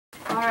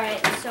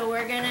Alright, so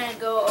we're going to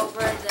go over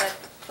the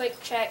quick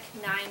check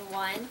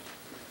 9-1.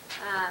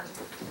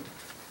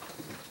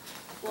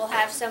 We'll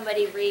have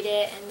somebody read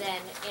it and then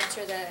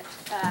answer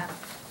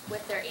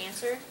with their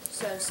answer.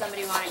 So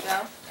somebody want to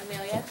go?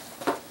 Amelia?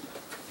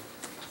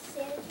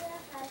 Sandra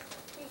has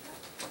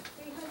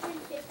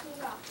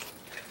 350 rocks.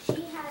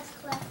 She has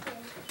collected.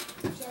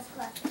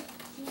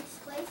 She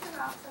displays the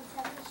rocks on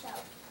 7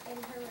 shelves in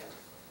her room.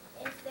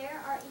 If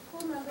there are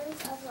equal numbers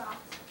of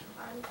rocks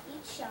on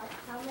each shelf,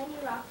 how many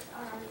rocks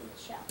are on each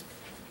shelf?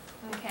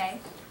 Okay.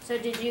 So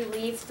did you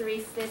leave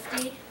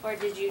 350 or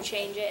did you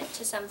change it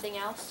to something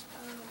else?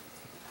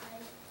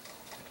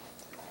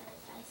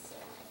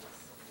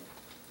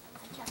 I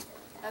kept it.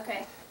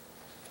 Okay.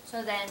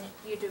 So then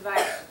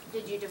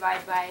did you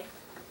divide by?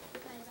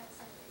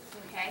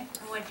 Okay.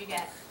 And what did you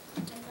get? I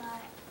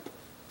got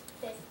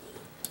 50.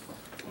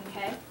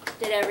 Okay.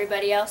 Did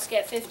everybody else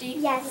get 50?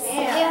 Yes.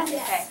 Yeah.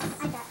 Okay.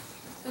 I got it.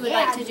 Who would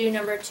like to do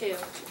number 2?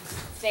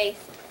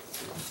 Faith.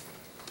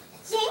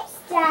 James'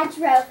 dad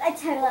drove a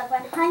total of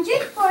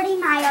 140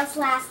 miles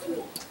last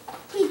week.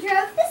 He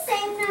drove the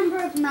same number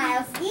of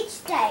miles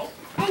each day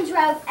and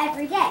drove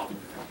every day.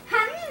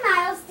 How many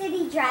miles did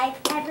he drive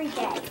every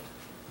day?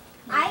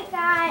 I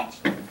got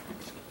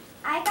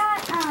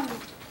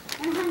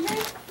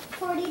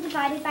 140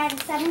 divided by the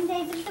 7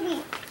 days of the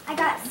week. I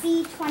got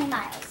C, 20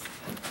 miles.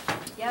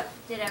 Yep.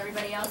 Did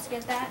everybody else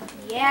get that?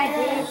 Yeah, I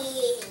did.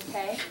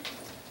 Okay.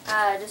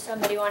 Does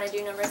somebody want to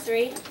do number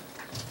 3?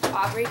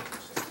 Aubrey?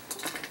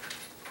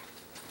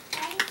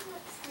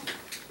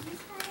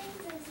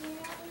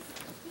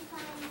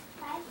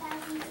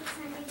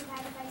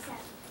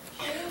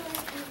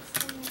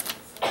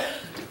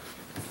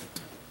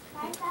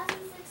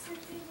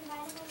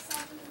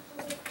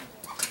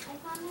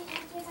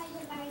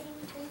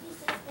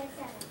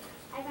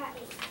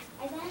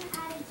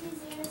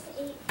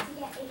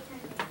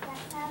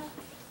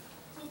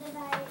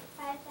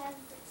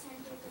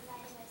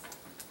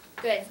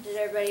 Good. Did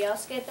everybody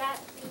else get that?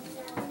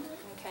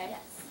 Okay.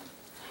 Yes.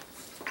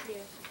 You.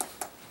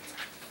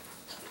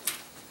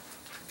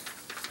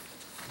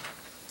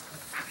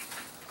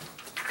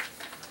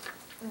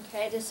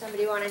 Okay, does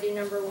somebody want to do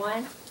number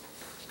 1?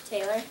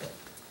 Taylor?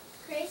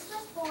 Grace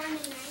was born in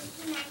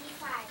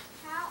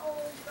 1995. How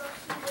old will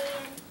she be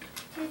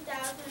in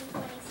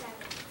 2027?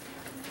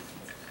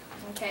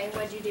 Okay,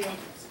 what'd you do?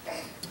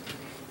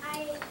 I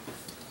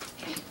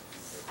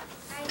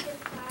just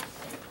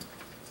lost it.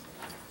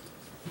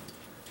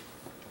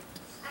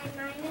 I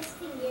minus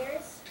the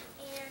years,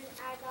 and I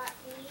got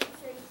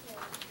 32.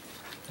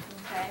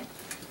 Okay.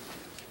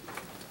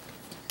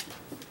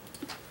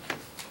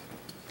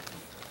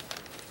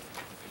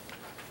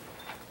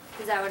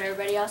 Is that what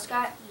everybody else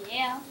got?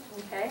 Yeah.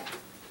 Okay.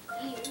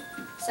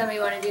 Somebody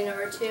want to do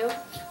number 2?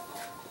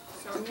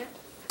 Sonia?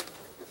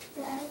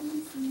 The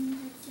IBC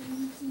had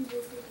 72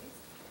 visitors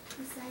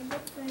who signed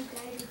up for a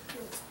guided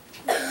tour.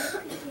 The guide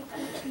could take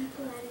 8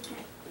 people at a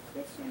time.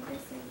 Which number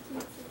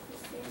sentence is the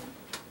same?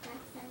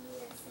 Last time we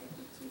had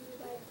 72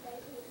 divided by 8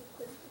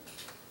 equals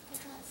I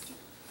got C.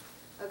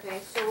 Okay,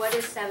 so what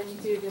is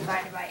 72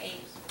 divided by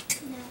 8?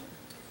 9.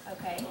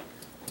 Okay.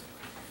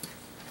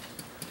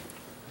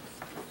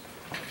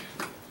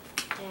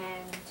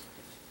 And,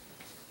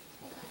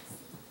 I got C.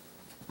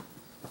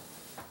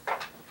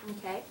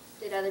 okay.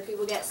 Did other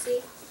people get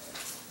C?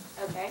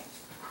 Okay.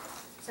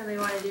 Somebody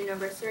want to do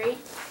number 3?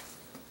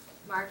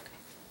 Mark?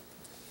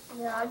 A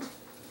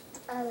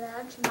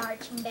large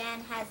marching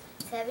band has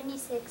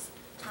 76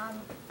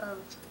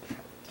 trombones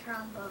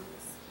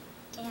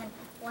and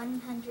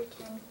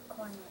 110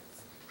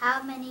 cornets.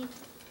 How many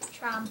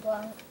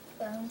trombones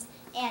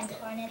and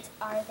cornets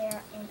are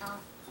there in all?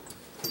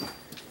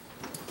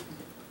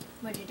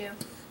 What'd you do?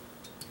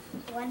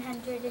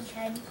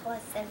 110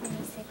 plus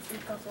 76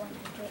 equals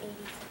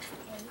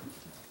 186.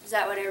 Is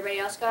that what everybody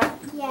else got?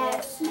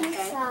 Yes, Okay. you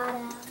saw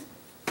them.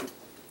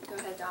 Go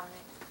ahead,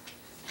 Dominic.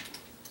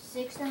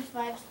 6 times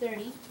 5 is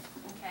 30.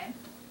 Okay.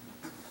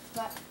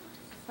 5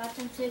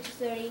 times 6 is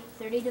 30.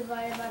 30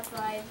 divided by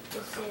 5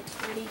 is 6.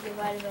 30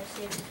 divided by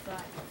 6 is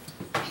 5.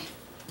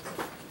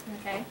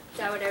 Okay. Is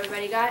that what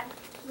everybody got?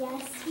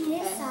 Yes, you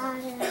Okay. saw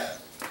them.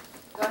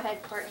 Go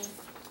ahead, Courtney.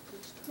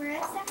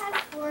 Marissa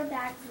has 4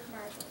 bags of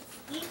marbles.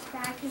 Each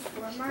bag has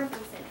 4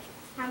 marbles in it.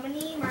 How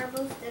many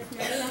marbles does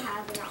Marissa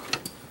have in all?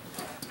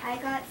 I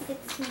got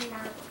 16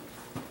 marbles.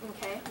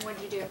 Okay.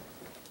 What'd you do?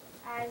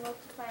 I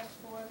multiplied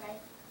 4 by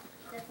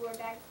the 4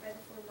 bags by the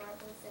 4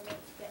 marbles and it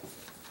gets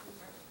 16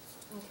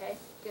 marbles. Okay,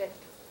 good.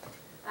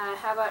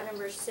 How about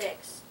number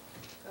 6?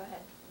 Go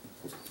ahead.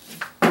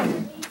 There are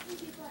 18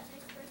 people at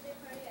Nick's birthday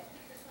party at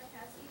Christmas White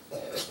House. Each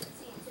table should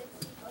seat 6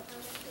 people. How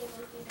many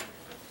tables do there?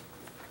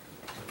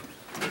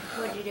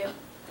 What'd you do?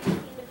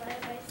 18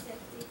 divided by 6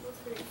 equals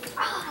 3.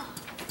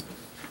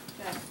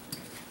 Good.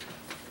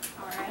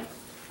 All right.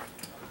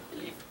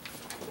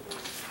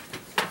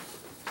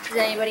 Does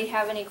anybody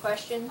have any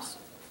questions?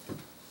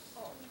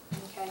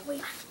 Okay.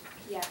 Wait.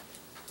 Yeah.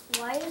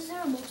 Why is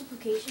there a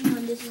multiplication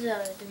when this is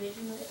a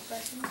division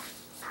expression?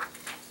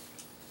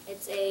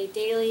 It's a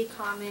daily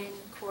Common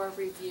Core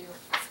review.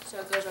 So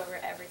it goes over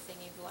everything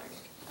you've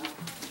learned.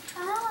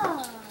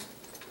 Oh.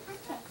 I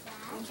get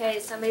that.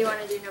 Okay, somebody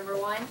want to do number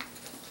 1?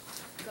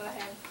 Go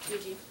ahead,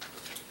 Gigi.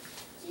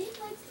 She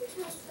likes to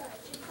count stars.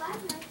 In 5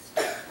 nights,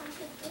 she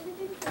counted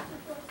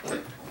 354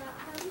 stars. About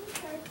how many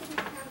stars did you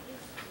count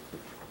each night?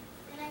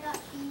 And I got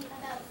B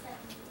about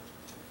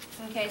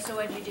 7. Okay, so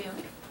what did you do?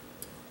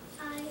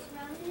 I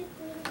rounded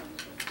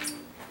 350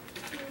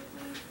 to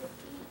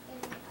 350,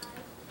 and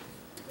I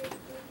did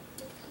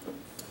 350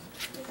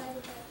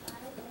 divided by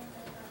 5, and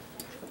I got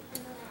 7.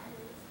 And then I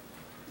added.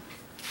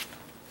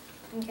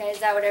 Okay, is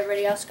that what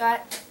everybody else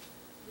got?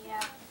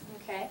 Yeah.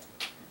 Okay.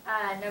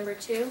 Number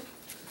 2.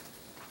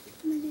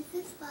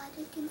 Melissa's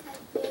father can type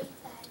very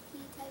fast. He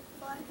typed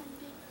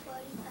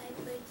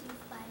 445 words in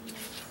 5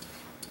 minutes.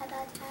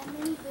 About how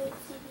many words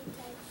did he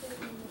type per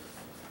minute?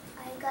 I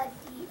got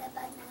D,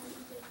 about 90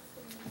 words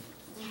per minute.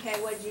 Okay,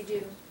 what did you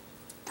do?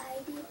 I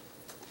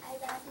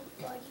rounded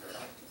 44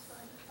 to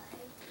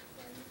 45.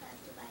 45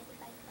 divided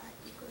by 5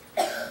 equals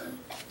 20.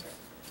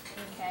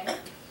 Okay.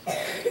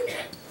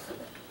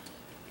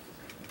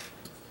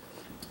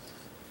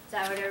 Is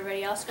that what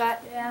everybody else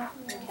got? Yeah.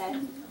 Okay.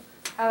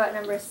 How about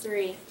number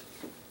 3?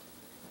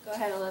 Go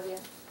ahead, Olivia.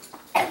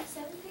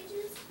 7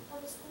 pages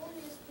of a school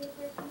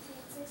newspaper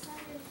contain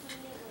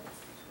 628 words.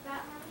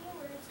 About how many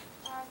words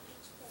are on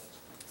each page?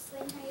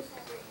 Explain how you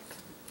type your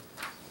answer.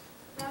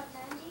 About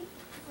 90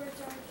 words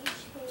are on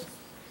each page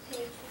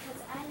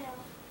because I know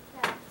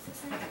that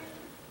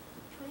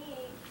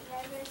 628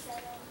 divided by 7.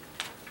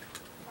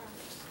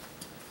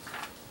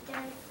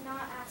 They're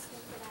not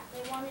asking for that.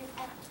 They want it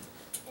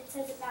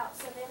says about,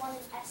 so they want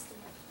an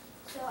estimate.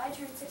 So I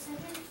turned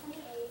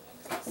 628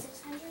 into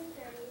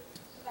 630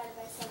 divided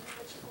by 7,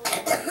 which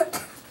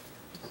equals.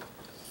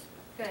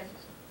 Good.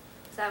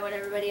 Is that what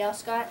everybody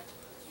else got?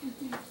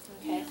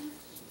 Okay.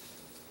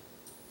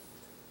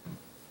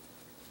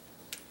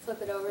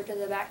 Flip it over to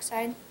the back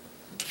side.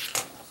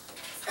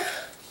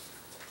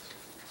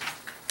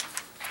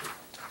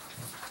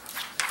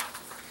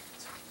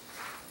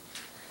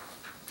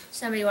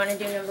 Somebody want to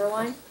do number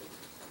 1?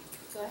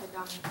 Go ahead,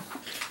 Dominic.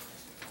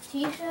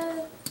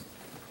 Tisha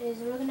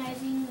is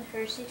organizing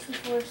her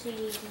 64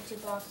 CDs into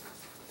boxes.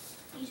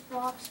 Each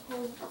box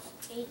holds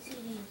 8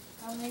 CDs.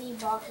 How many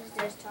boxes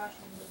does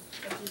Tasha need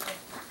for Tisha?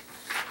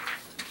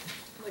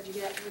 What'd you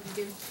get? What'd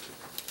you do?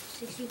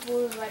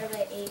 64 divided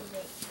by 8 is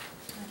 8.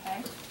 Okay.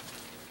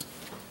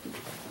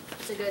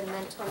 It's a good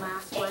mental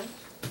math one.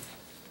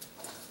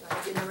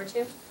 Want to do number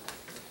 2?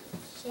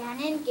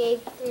 Shannon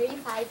gave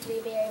 35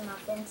 blueberry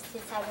muffins to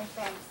 7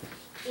 friends.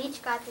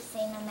 Each got the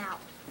same amount.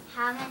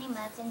 How many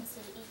muffins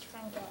did each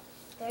friend get?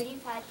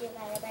 35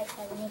 divided by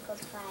 7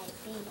 equals 5.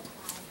 B,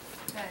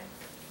 5. Good.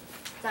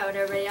 Is that what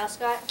everybody else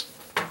got?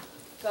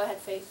 Go ahead,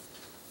 Faith.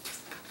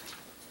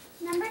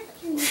 Number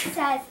 3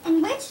 says,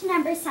 in which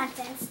number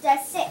sentence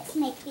does 6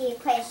 make the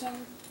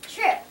equation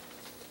true?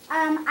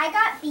 I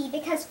got B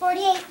because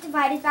 48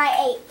 divided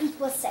by 8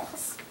 equals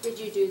 6. Did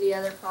you do the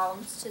other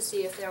problems to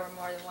see if there were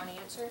more than one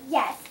answer?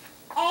 Yes.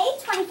 A,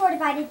 24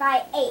 divided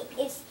by 8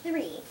 is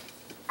 3.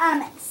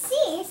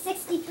 C,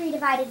 63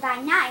 divided by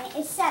 9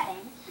 is 7.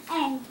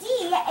 And D,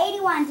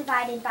 81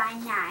 divided by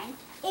 9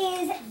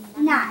 is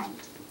 9.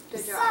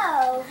 Good job.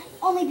 So,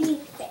 only B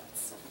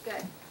fits.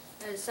 Good.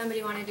 Does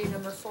somebody want to do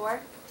number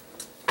 4?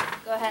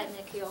 Go ahead,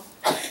 Nikhil.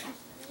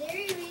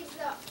 Larry reads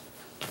the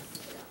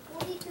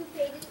 42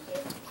 pages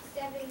in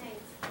 7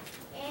 nights.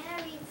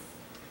 Anna reads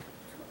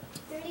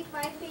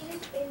 35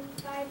 pages in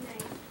 5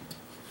 nights.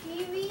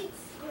 She reads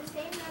the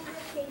same number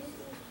of pages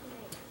each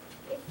night.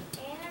 If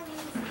Anna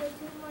reads for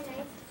 2 more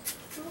nights,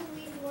 who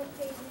reads more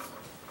pages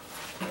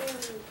in a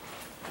week?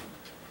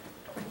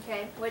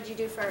 Okay, what'd you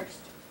do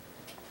first?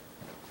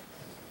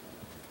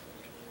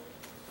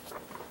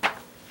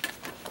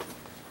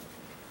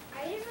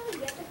 I didn't really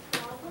get the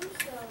problem,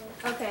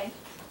 so. Okay,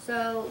 so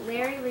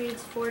Larry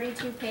reads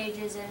 42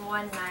 pages in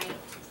 1 night.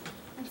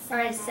 Or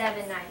in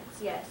 7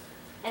 nights, yes.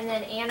 And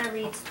then Anna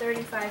reads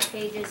 35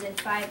 pages in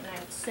 5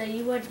 nights. So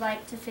you would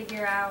like to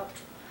figure out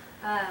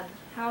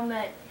how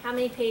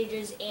many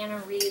pages Anna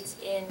reads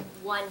in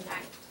 1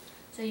 night.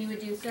 So you would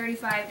do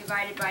 35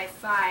 divided by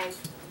 5.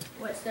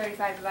 What's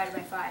 35 divided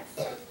by 5?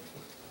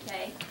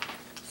 Okay.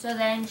 So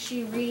then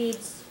she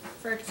reads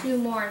for 2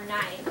 more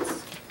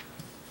nights.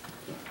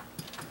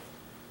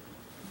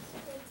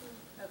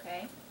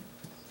 Okay.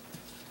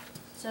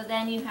 So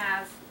then you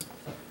have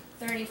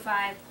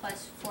 35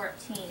 plus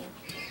 14.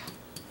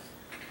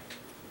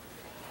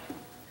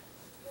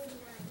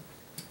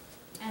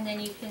 And then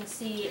you can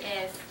see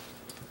if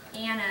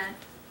Anna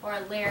or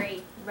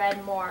Larry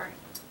read more,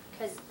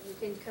 because you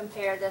can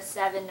compare the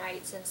 7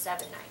 nights and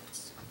 7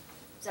 nights.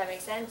 Does that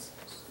make sense?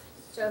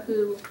 So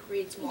who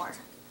reads more?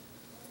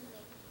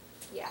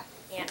 Yeah,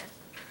 Anna.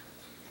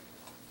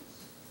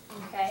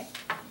 Okay.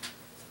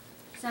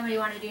 Somebody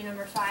want to do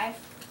number 5?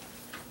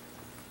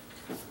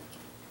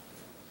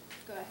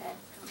 Go ahead.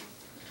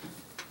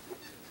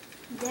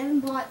 Devin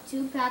bought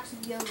 2 packs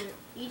of yogurt.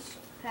 Each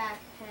pack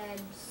had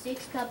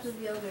 6 cups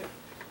of yogurt.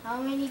 How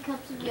many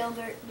cups of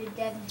yogurt did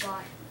Devin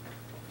buy?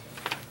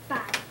 5.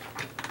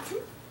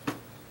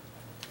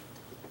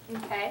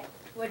 Okay.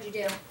 What'd you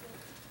do?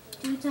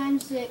 2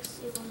 times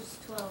 6 equals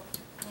 12.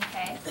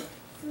 Okay.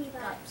 3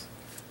 bucks.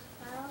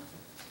 12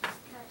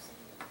 times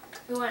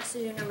Who wants to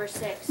do number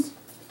 6?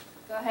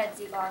 Go ahead,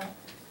 Z-Ball.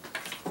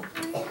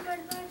 20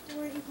 divided by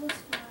 4 equals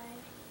 5.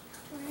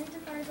 20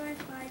 divided by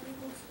 5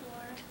 equals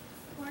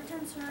 4. 4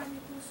 times 5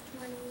 equals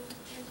 20.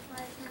 And 5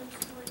 times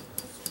 4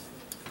 equals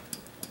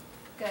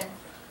 20. Good.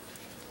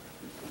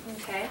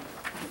 Okay.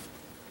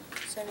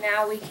 So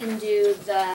now we can do the